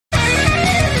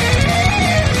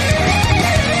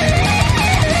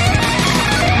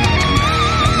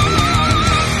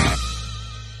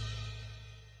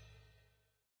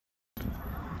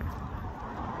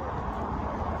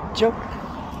joke.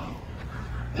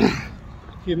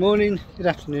 Good morning, good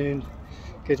afternoon,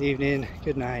 good evening,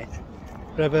 good night,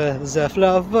 wherever the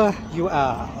flower you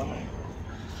are.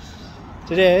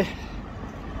 Today,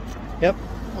 yep,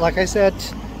 like I said,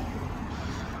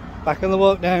 back on the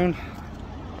walk down,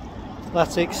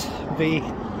 Tics v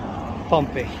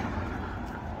Pompey.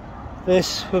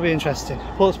 This will be interesting.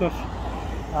 Portsmouth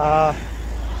are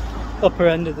upper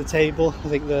end of the table. I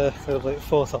think they're like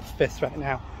 4th or 5th right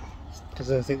now,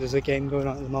 because I think there's a game going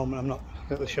on at the moment. I'm not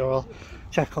really sure. I'll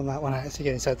check on that when I actually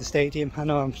get inside the stadium. I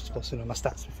know I'm supposed to know my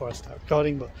stats before I start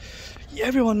recording, but yeah,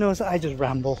 everyone knows that I just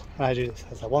ramble and I do this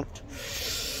as I want.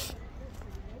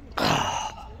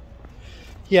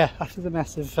 Yeah, after the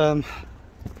mess of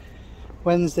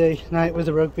Wednesday night with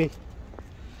the rugby,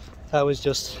 that was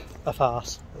just a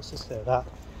farce, let's just say that.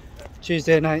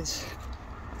 Tuesday nights,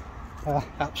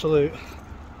 absolute,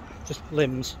 just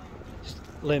limbs,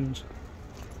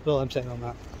 that's all I'm saying on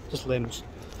that, just limbs.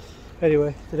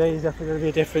 Anyway, today is definitely going to be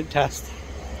a different test.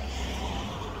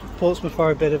 Portsmouth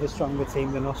are a bit of a stronger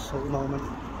team than us at the moment,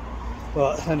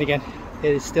 but then again,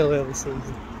 it is still early season,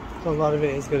 so a lot of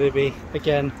it is going to be,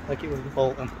 again, like it was with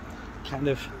Bolton, kind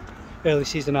of early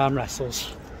season arm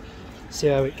wrestles. See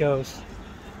how it goes.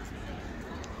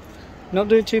 Not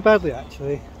doing too badly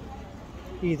actually,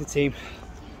 either team.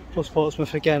 Plus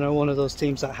Portsmouth again are one of those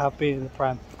teams that have been in the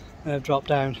Prem and have dropped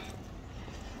down.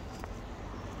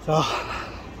 So,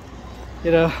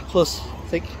 you know, plus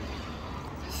I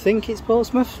think it's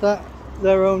Portsmouth that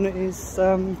their owner is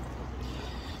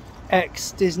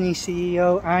ex-Disney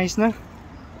CEO Eisner.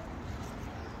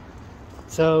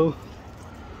 So,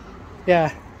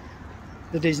 yeah,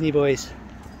 the Disney boys,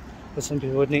 as some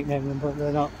people would nickname them, but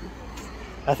they're not.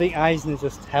 I think Eisner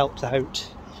just helps out.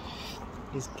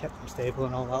 He's kept them stable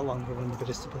and all that longer than a bit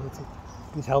of stability.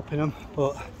 He's helping them,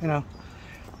 but you know,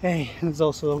 hey, there's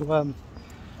also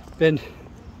been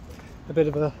a bit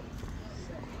of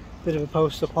a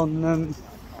post up on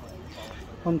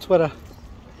Twitter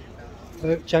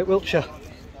about Jack Wiltshire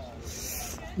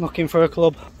looking for a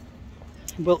club.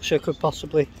 Wiltshire could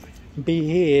possibly be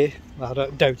here. Well, I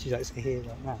don't doubt he's actually here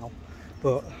right now,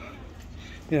 but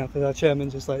you know, because our chairman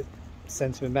just like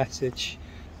sent him a message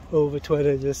over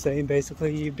Twitter just saying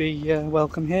basically you'd be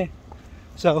welcome here.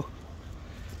 So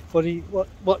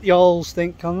what y'all's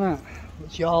think on that?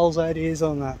 What's y'all's ideas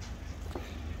on that?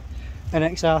 An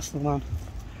ex-Arsenal man,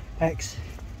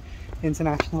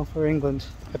 ex-international for England,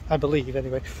 I believe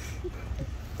anyway.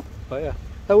 But yeah,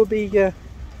 that would be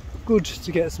good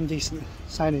to get some decent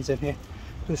signings in here,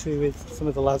 especially with some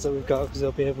of the lads that we've got, because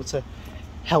they'll be able to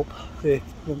help the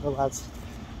younger lads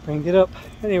bring it up.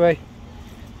 Anyway,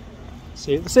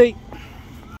 see you at the seat.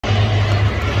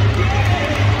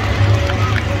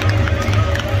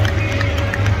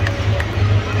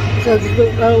 So just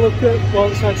now look at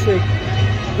what's actually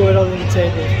going on in the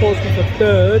table. Portsmouth are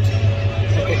 3rd,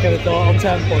 like I kind of thought, on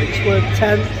 10 points. We're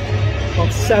 10th on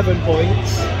 7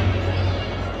 points.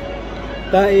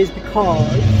 That is because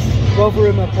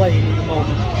Rotherham are playing at the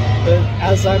moment, but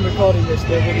as I'm recording this,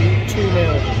 they're winning 2-0.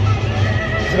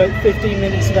 There's about 15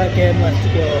 minutes of that game left to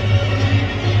go.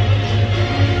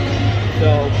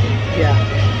 So, yeah,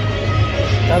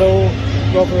 that all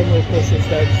Rotherham will push us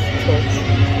down to touch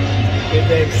if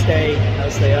they stay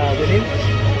as they are winning.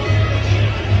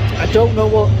 I don't know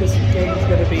what this game is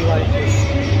going to be like this.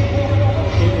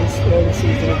 It is early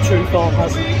season and true form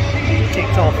hasn't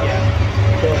kicked off yet,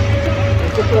 but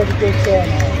it's just like a good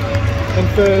turnout. And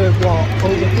for what,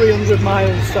 over 300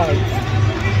 miles south,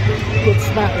 good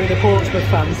smattering of Portsmouth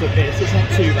fans up here, so it's not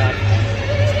too bad.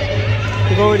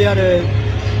 You've already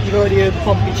heard the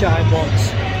Pompey chime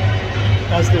once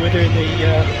as they were doing the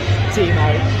team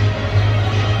out.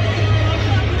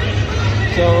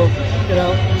 So, you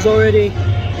know,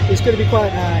 it's going to be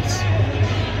quite nice.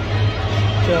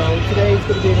 So today's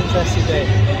going to be an interesting day.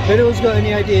 If anyone's got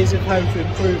any ideas of how to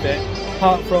improve it,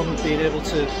 apart from being able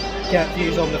to get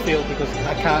views on the field, because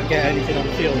I can't get anything on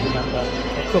the field, remember,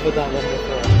 I've covered that one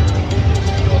before.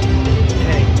 But,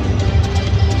 hey.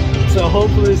 So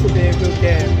hopefully this will be a good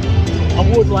game. I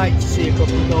would like to see a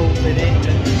couple of goals in it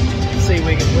and see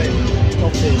Wigan win,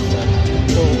 obviously.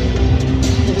 But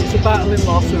if it's a battling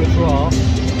loss or a draw,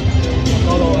 I'm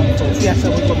not all that close. Yes, I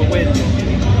would love a win.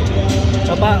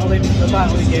 A battling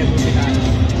game would be nice.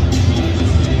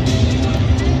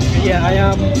 But yeah, I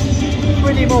am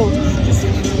pretty much just,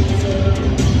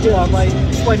 you know, I'm like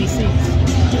 20 seats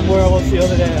from where I was the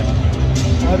other day.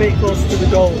 I'm a bit closer to the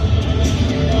goal.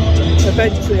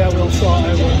 Eventually I will sort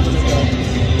out where I'm going to go,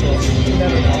 but you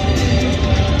never know.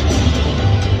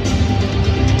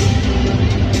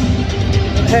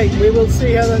 But hey, we will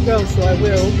see how that goes, so I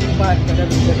will come back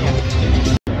whenever we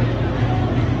can.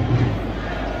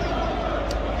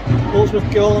 Portsmouth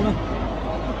corner.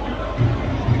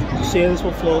 See how this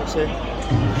one floats in.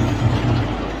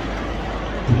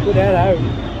 Good head out.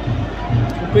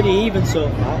 It's pretty even so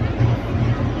far.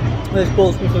 Whereas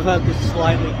Portsmouth have had this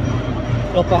slightly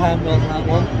upper hand on that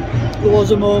one. There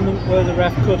was a moment where the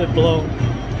ref could have blown,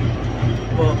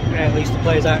 but at least the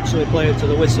players actually played to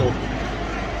the whistle.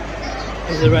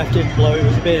 As the ref didn't blow, it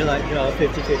was a bit like, you know, a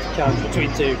 50-50 chance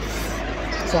between two.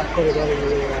 So that could have gone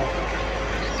really well.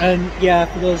 And yeah,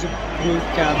 for those of you who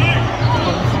can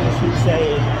constantly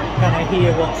saying, can I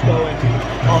hear what's going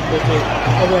on with the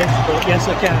away support? Yes,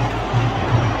 I can.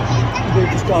 We've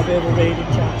just got a bit of a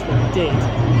raiding chance when we did.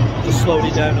 Just slowed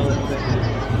it down a little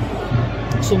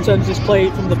bit. Sometimes this play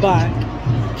from the back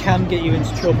can get you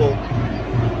into trouble.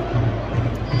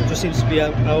 It just seems to be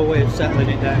our way of settling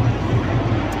it down.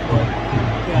 But,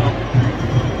 you know,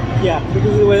 yeah,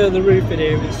 because of the way that the roof in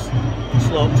here is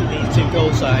sloped to these two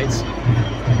goal sides,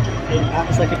 it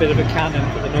acts like a bit of a cannon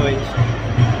for the noise.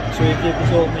 So if it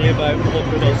was only about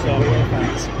 100 or so away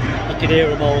fans, you could hear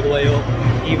them all the way up,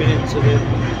 even into the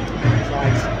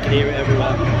sides. You could hear it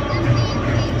everywhere.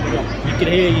 Yeah, you can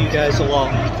hear you guys a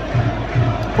lot.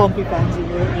 Pompey fans,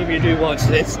 if you do watch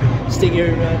this, stick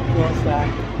your close back.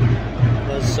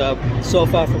 Because so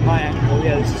far from my angle,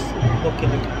 yeah, this is looking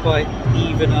like a quite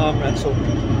even arm wrestle.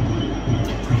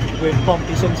 With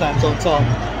Pompey sometimes on top.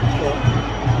 But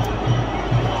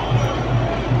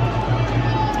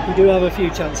we do have a few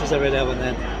chances every now and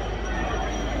then.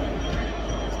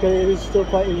 It is still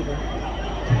quite even.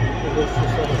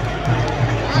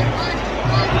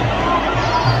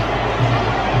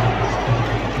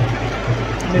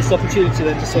 Missed opportunity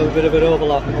then to show a bit of an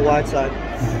overlap on the wide side.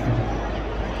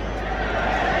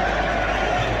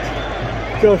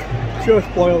 Just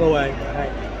boiled away.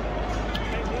 Right.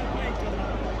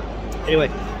 Anyway,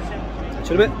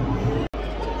 should have been.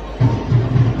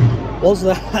 Was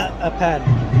that a pen?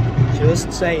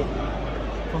 Just saying.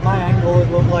 From my angle, it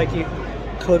looked like it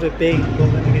could have been,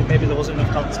 but then again, maybe there wasn't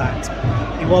enough contact.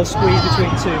 He was squeezed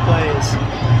between two players.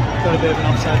 Got a bit of an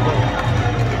offside goal.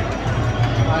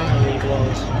 Finally, it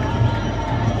was.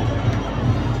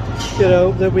 You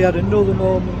know, then we had another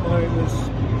moment where it was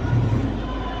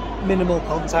minimal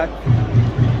contact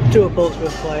to a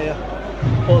Portsmouth player.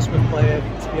 Portsmouth player,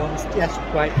 to be honest, yes,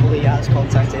 rightfully as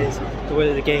contact is the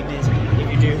way the game is. If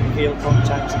you do feel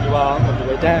contact and you are on the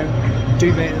way down,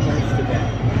 do make the most of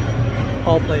it.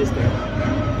 All players do.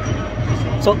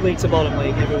 Top league to bottom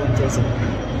league, everyone does it.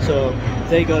 So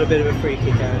they got a bit of a free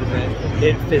kick out of it. It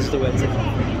didn't fizz the way to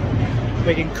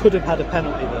Wigan could have had a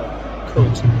penalty though,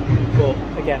 but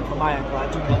again, from my angle, I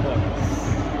do not know.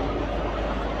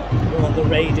 We're on the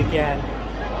raid again.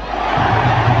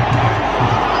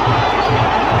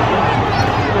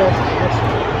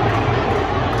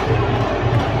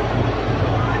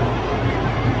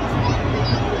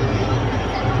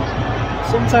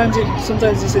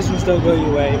 Sometimes decisions don't go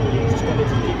your way, but you just got to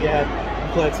keep your head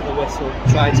and play to the whistle.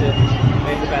 Try to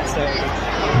make the best out of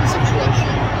the situation.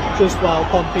 Just while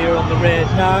Pompey are on the raid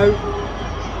now.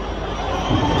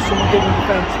 There's someone giving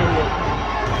defence here.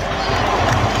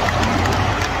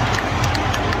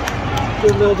 Do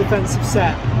a little defensive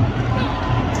set.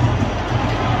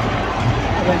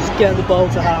 And then just get the ball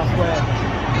to halfway.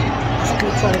 Just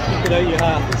keep trying to keep it out your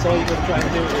half. That's all you're going to try and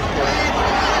do at this point.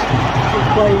 Keep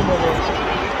playing with it.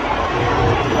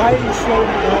 Why are you slowing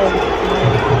it down?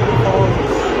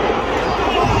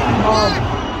 Come on.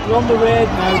 You're on the raid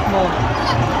now, come on.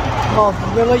 Come on,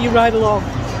 I'm going to let you ride along.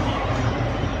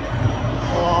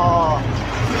 Oh.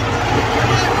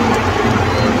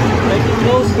 Make it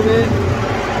close to it.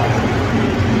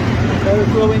 Better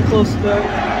throw in close to the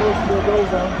goal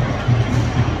zone.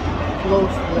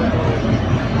 Close to the goal.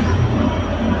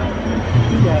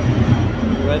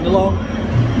 Yeah. Riding along.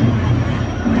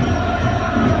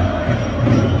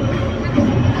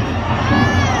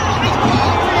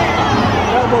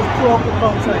 That was proper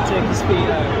contact, take his feet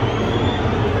out.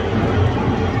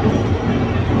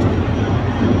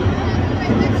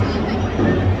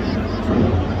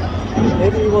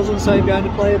 Maybe he wasn't side behind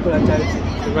the player, but I doubt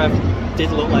it. The ref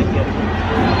did look like it.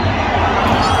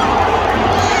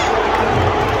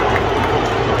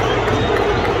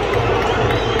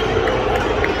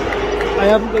 I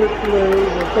haven't got a clue.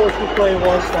 The Portsmouth player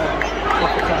was down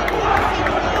off the tackle.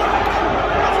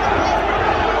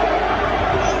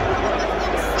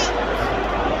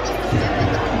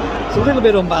 It's a little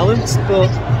bit unbalanced, but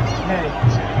hey,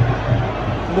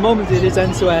 at the moment it is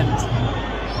end to end.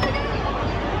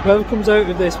 Whoever comes out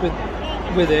of this with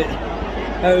it,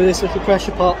 out of this little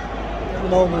pressure pot at the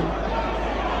moment,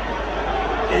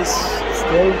 is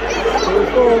still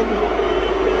fun.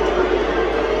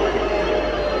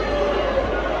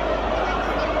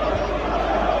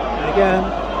 again.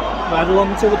 Ride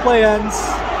along until the play ends.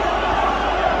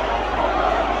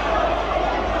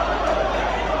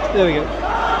 There we go.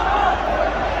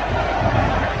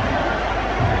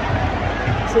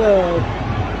 So,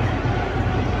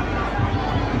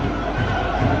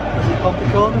 is it Pompey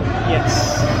corner? Yes.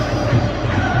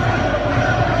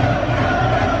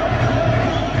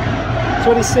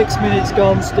 26 minutes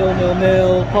gone, still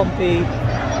 0-0. Pompey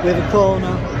with a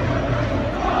corner.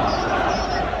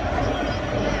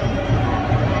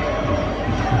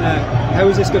 Now, how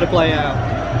is this going to play out?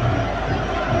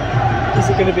 Is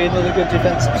it going to be another good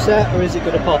defensive set, or is it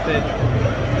going to pop in?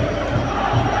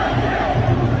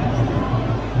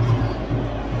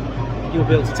 You'll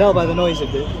be able to tell by the noise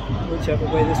of it, whichever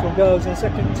way this one goes in a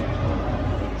second.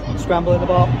 Scramble in the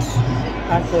box,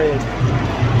 and cleared.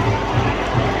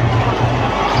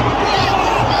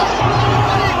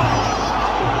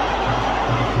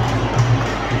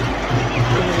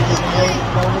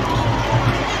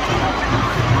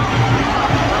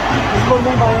 There's one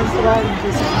thing by Instagram,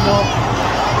 this is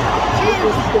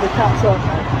going to catch up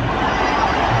now.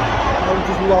 I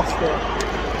just lost it.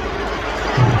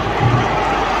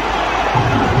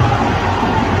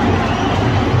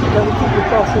 Let me keep the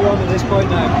pressure on at this point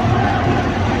now.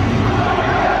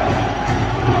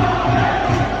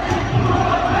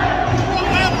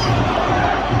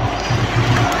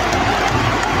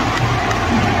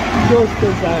 Just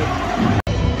goes out.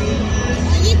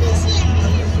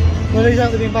 Not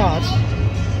exactly been bad,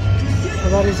 but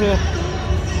that is a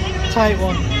tight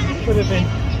one. Could have been.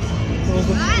 There was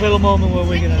a little moment where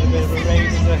Wigan had a bit of a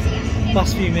raid in the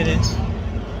last few minutes.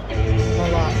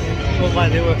 Like that. It looked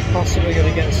like they were possibly going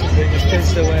to get something, just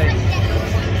fizzed away.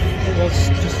 It was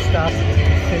just starting to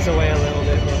fizz away a little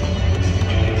bit, but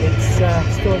it's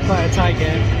still quite a tight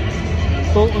game.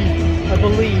 Bolton, I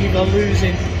believe, are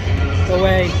losing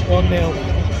away 1-0.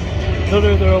 Not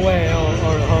either away or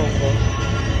at home, but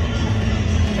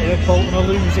Bolton are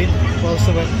losing whilst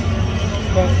they went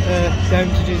down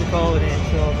to do the calling in.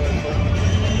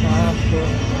 But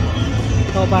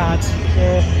not bad.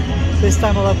 This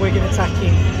time I'll have Wigan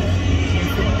attacking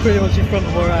pretty much in front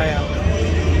of where I am.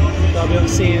 So I'll be able to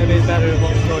see a bit better of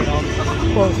what's going on.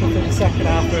 Portsmouth in the second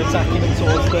half are attacking them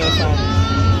towards their fans.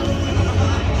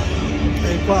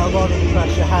 And quite a lot of the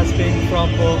pressure has been from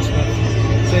Portsmouth.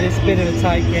 So it's a bit of a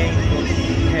tight game, but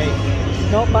hey,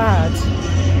 not bad.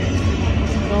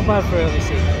 Not bad for early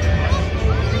season.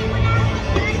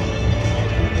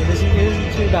 It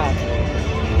isn't too bad.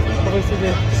 Obviously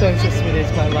the sound system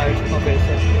is quite loud,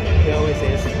 obviously. It always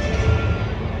is.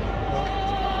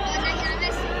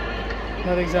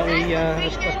 Not exactly a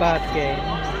bad game.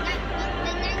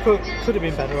 Could have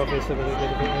been better, obviously, with a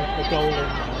bit of a goal and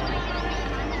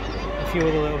a few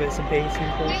other little bits and pieces,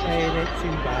 but hey, it ain't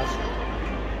too bad.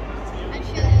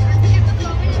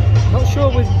 Not sure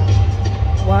with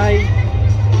why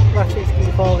Tics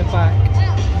keep falling back,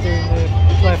 doing the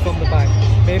play from the back.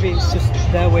 Maybe it's just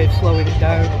their way of slowing it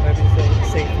down, or maybe it's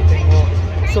a safety thing, or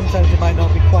sometimes they might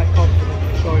not be quite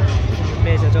confident going from the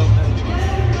mid, I don't know.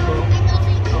 But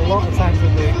a lot of times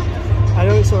when I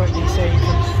know it's already saying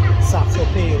from sat up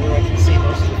here where I can see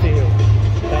most of the field,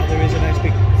 that there is a nice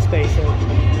big space, so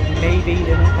maybe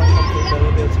they're not that confident that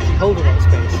they'll be able to keep hold of that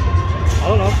space. I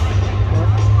don't know.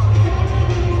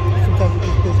 Sometimes it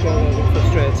just does go a little bit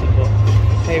frustrating, but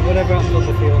hey, whatever happens on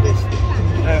the field is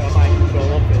out of my control,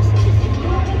 obviously.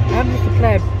 I'm just a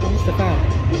pleb, I'm just a fan.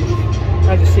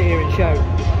 I just sit here and shout,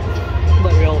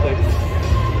 like we all do.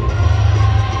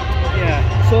 Yeah,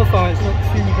 so far it's not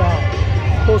too bad.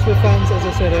 Portsmouth fans, as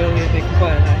I said earlier, making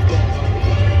quite a nice game.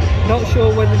 Not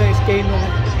sure when the next game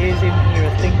is in here.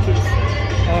 I think it's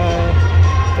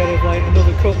kind of like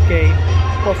another cup game,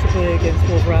 possibly against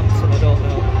Wolverhampton, I don't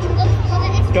know.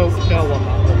 Don't know on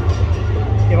that one.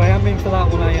 If I am in for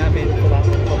that one, I am in for that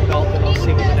one. If not, then I'll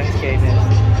see what the next game is.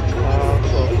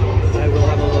 But I will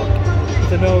have a look.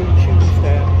 Because I know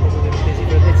Tuesday I'm probably busy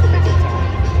for a little bit of time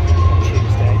on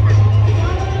Tuesday.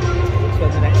 That's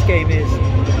when the next game is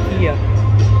here.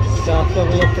 So I'll have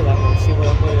a look at that one, see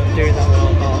whether I'm doing that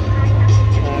one or not.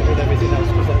 With everything else,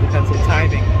 because that depends on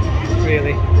timing,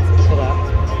 really, for that.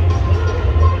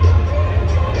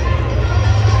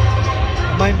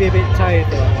 I might be a bit tired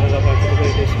for that one, I don't know if I'm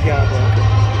going to do some yard work.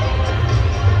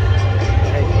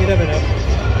 You never know.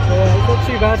 It's not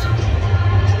too bad.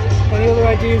 Any other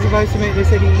ideas of how to make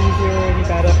this any easier or any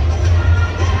better?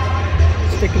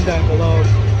 Stick them down below.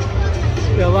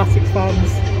 Tics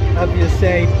fans, have your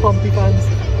say. Pompey fans,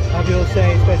 have your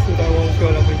say, especially about what was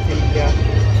going on with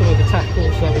some of the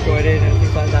tackles that were going in and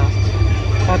things like that.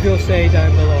 Have your say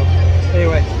down below.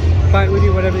 Anyway, back with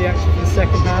you whenever the action for the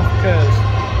second half occurs.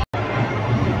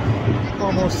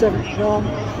 almost 70 gone.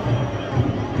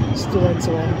 Still end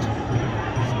to end.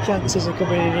 Chances are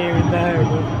coming in here and there,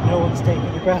 but no one's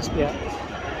taken the grasp yet.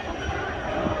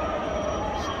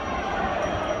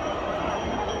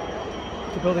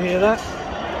 You can probably hear that.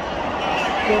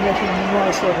 They're making a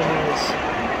nice lot of noise.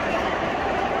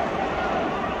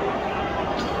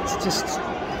 It's just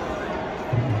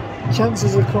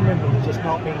chances are coming, but they're just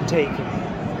not being taken.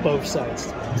 Both sides,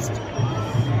 to be honest.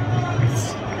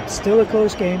 It's still a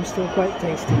close game, still quite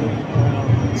tasty game.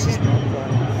 This is not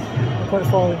quite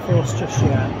falling for us just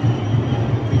yet.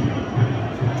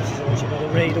 This is actually got a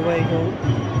raid away,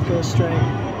 go straight.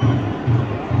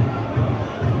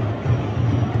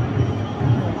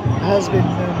 It has been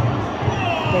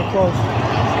very close.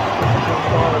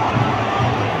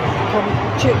 Can we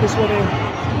chip this one in?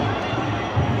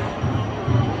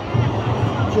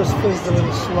 Just fizzed a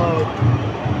little slow.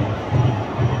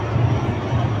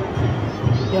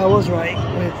 Yeah, I was right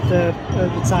with the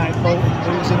time Bolton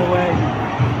losing away.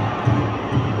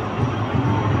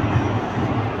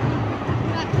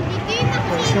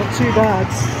 But it's not too bad.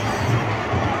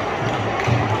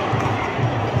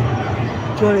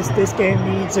 To be honest, this game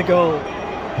needs a goal. It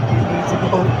needs a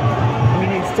goal. We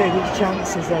need to take these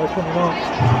chances that are coming up.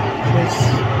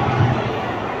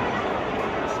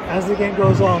 As the game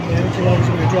goes on, the energy levels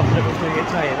are going to drop and everyone's going to get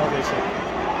tired, obviously.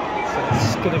 So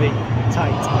it's going to be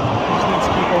tight. We just need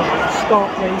to keep on.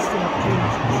 Stop wasting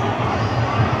opportunities.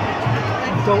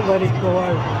 And don't let it go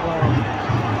out as well.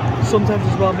 Sometimes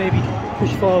as well, maybe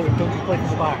push forward, don't just play from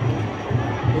the back.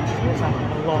 Which is what's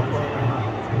happening a lot right now.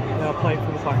 They are playing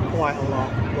from the back quite a lot,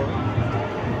 but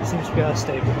it seems to be our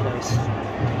stable place.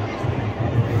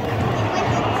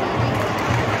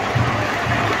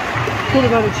 Could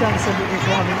have had a chance and it was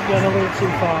went a little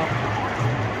too far.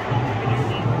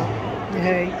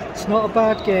 Hey, it's not a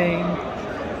bad game.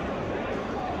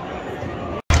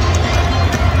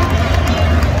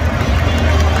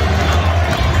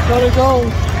 Got a goal.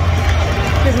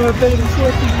 Give him a bit of a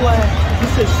slicky play.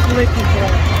 Just a slicky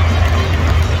play.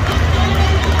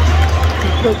 He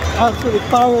took absolutely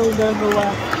barreling down the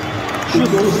left.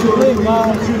 Just a slick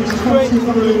man, straight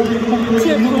through,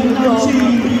 tipped from the goal,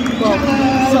 well,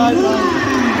 sideline,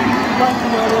 back to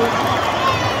middle,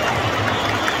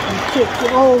 and tipped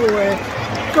it all the way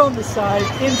from the side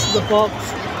into the box.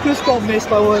 Just got missed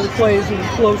by one of the players who was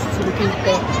closer to the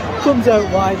keeper. Comes out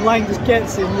wide, Lang just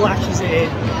gets it and lashes it in.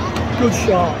 Good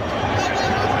shot.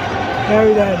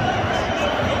 Now then,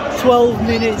 12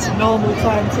 minutes normal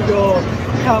time to go.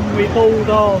 Can we hold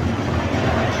on?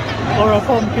 Or are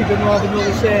Pompey going to have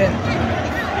another save?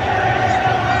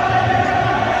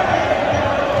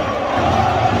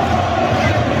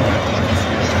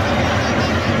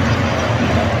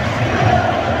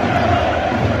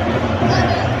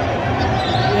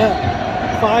 Yeah,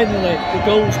 finally,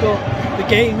 the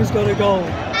game has got a goal.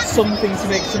 Something to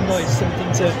make some noise,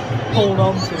 something to hold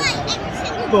on to.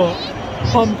 But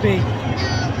Pompey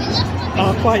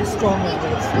are quite strong at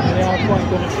this, and they are quite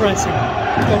good at pressing,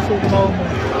 especially at the moment.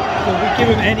 So if we give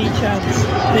them any chance,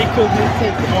 they could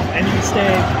take them off any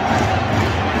mistake.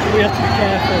 So we have to be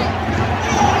careful.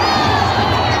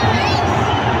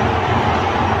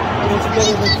 It was a bit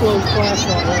of a close clash,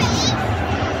 that was.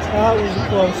 That was a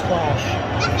close clash.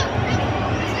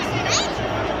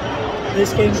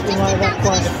 This game's been like that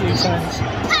quite a few times.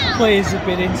 Players have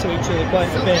been into each other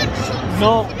quite a bit.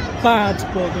 Not bad,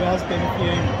 but there has been a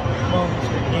few moments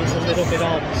when he's a little bit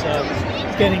on, so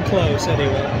it's getting close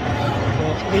anyway.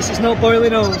 At least it's not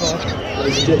boiling over.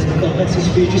 Ladies and gentlemen, I've got a message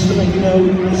for you just to let you know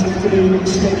this afternoon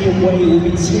Stadium Way will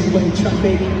be two-way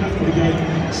traffic after the game.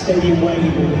 Stadium Way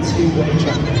will be two-way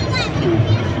traffic.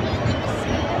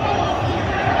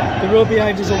 The road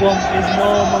behind us is normal,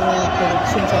 but it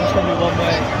sometimes can be one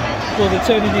way. Well, they're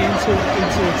turning it into a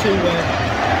two-way.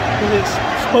 Because it's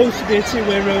supposed to be a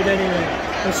two-way road anyway,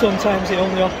 but sometimes it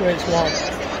only operates one.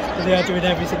 But they are doing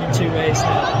everything in two ways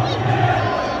now.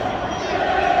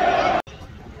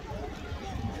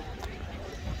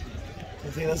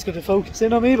 I think that's going to focus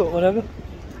in on me, but whatever.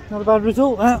 Not a bad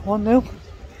result, that 1-0.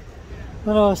 I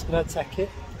know I was going to take it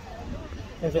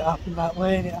if it happened that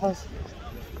way, and it has.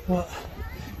 But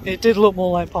it did look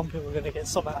more like Pompey were going to get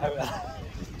something out of that,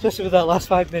 especially with that last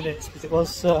 5 minutes, because it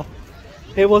was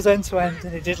end to end,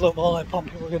 and it did look more like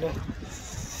Pompey were going to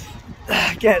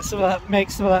get some of that, make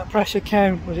some of that pressure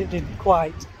count, but it didn't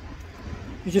quite.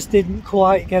 It just didn't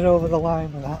quite get over the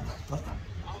line with that. But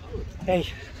hey.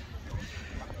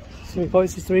 3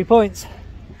 points is 3 points,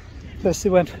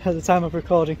 especially when at the time of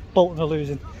recording Bolton are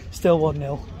losing, still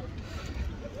 1-0.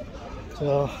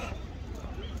 So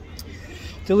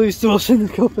they lose to us in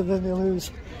the cup and then they lose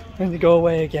when they go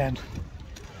away again.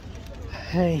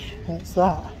 hey, that's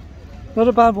that. Not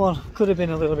a bad one, could have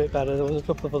been a little bit better. There was a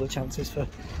couple of other chances for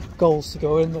goals to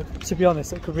go in, but to be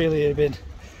honest, it could really have been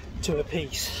to a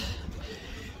piece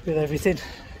with everything.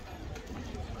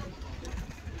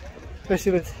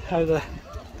 Especially with how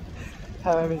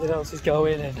everything else is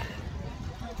going, and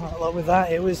along with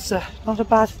that, it was not a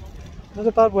bad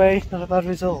way, not a bad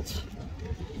result.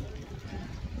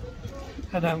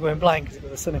 And now I'm going blank because I've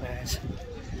got the sun in my eyes.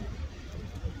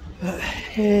 But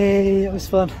hey, it was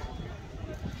fun.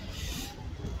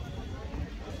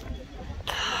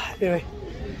 Anyway,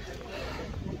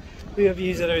 your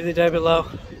views are really down below,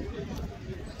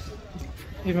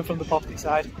 even from the Pompey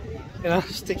side. You know,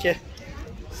 stick your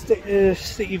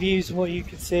views on what you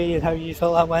could see and how you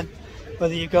felt that went.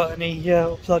 Whether you've got any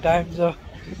ups or downs or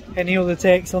any other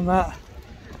takes on that.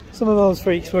 Some of those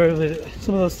free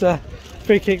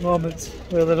kick moments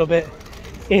were a little bit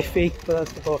iffy, but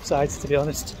that's for both sides, to be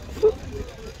honest.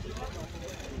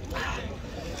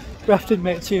 Ref didn't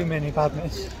make too many bad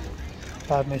misses.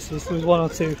 There was one or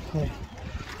two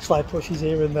slide pushes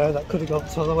here and there that could have gone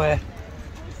the other way,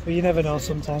 but you never know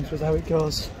sometimes with how it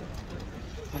goes.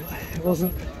 It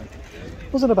wasn't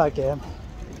a bad game.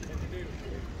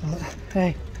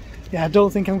 Hey, yeah, I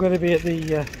don't think I'm going to be at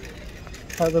the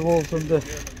Wolves and the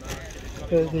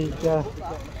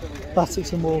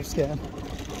Tics and Wolves game.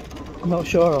 I'm not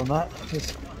sure on that,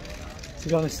 because to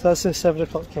be honest, that's a 7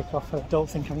 o'clock kick-off. I don't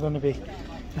think I'm going to be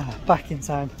back in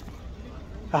time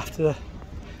after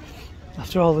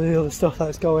all the other stuff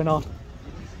that's going on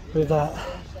with that.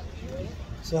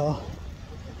 So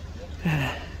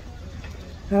I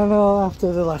don't know,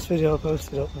 after the last video I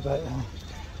posted up about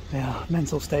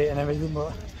mental state and everything,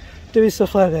 but doing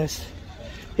stuff like this,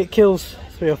 it kills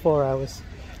 3 or 4 hours.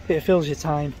 It fills your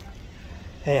time.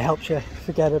 It helps you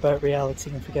forget about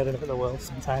reality and forget about the world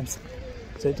sometimes.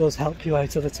 So it does help you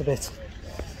out a little bit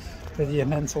with your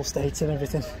mental state and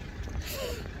everything.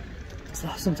 So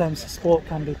sometimes sport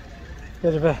can be a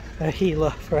bit of a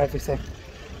healer for everything.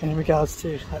 And in regards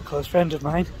to that close friend of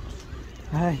mine,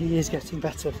 he is getting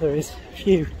better. There is a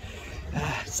few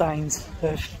signs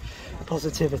of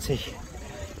positivity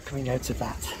coming out of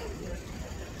that.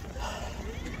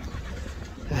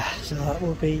 So that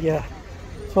will be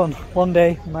fun. One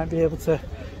day we might be able to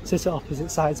sit at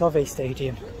opposite sides of a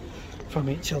stadium from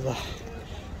each other,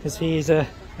 because he is a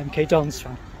MK Dons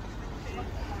fan.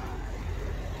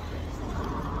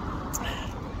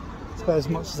 It's about as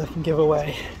much as I can give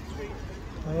away.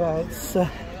 But yeah, it's so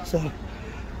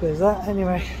there's that.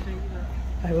 Anyway,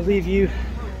 I will leave you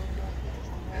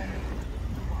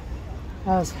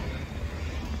as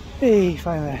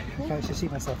finally I can actually see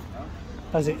myself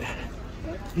as it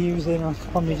views in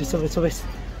on me just a little bit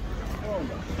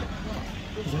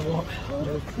as I walk.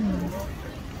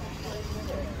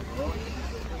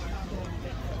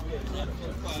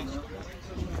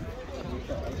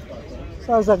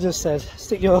 So as I've just said,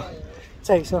 stick your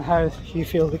takes on how you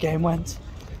feel the game went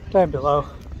down below.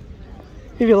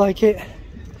 If you like it,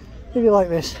 if you like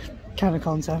this kind of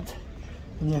content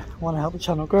and you want to help the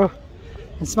channel grow,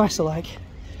 then smash the like,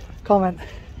 comment,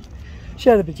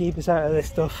 share the bejeebers out of this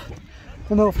stuff,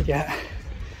 and don't forget,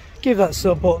 give that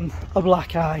sub button a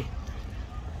black eye.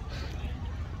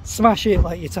 Smash it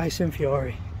like you're Tyson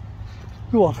Fury.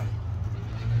 Go on.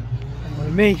 And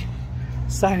with me,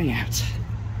 signing out.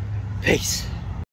 Peace.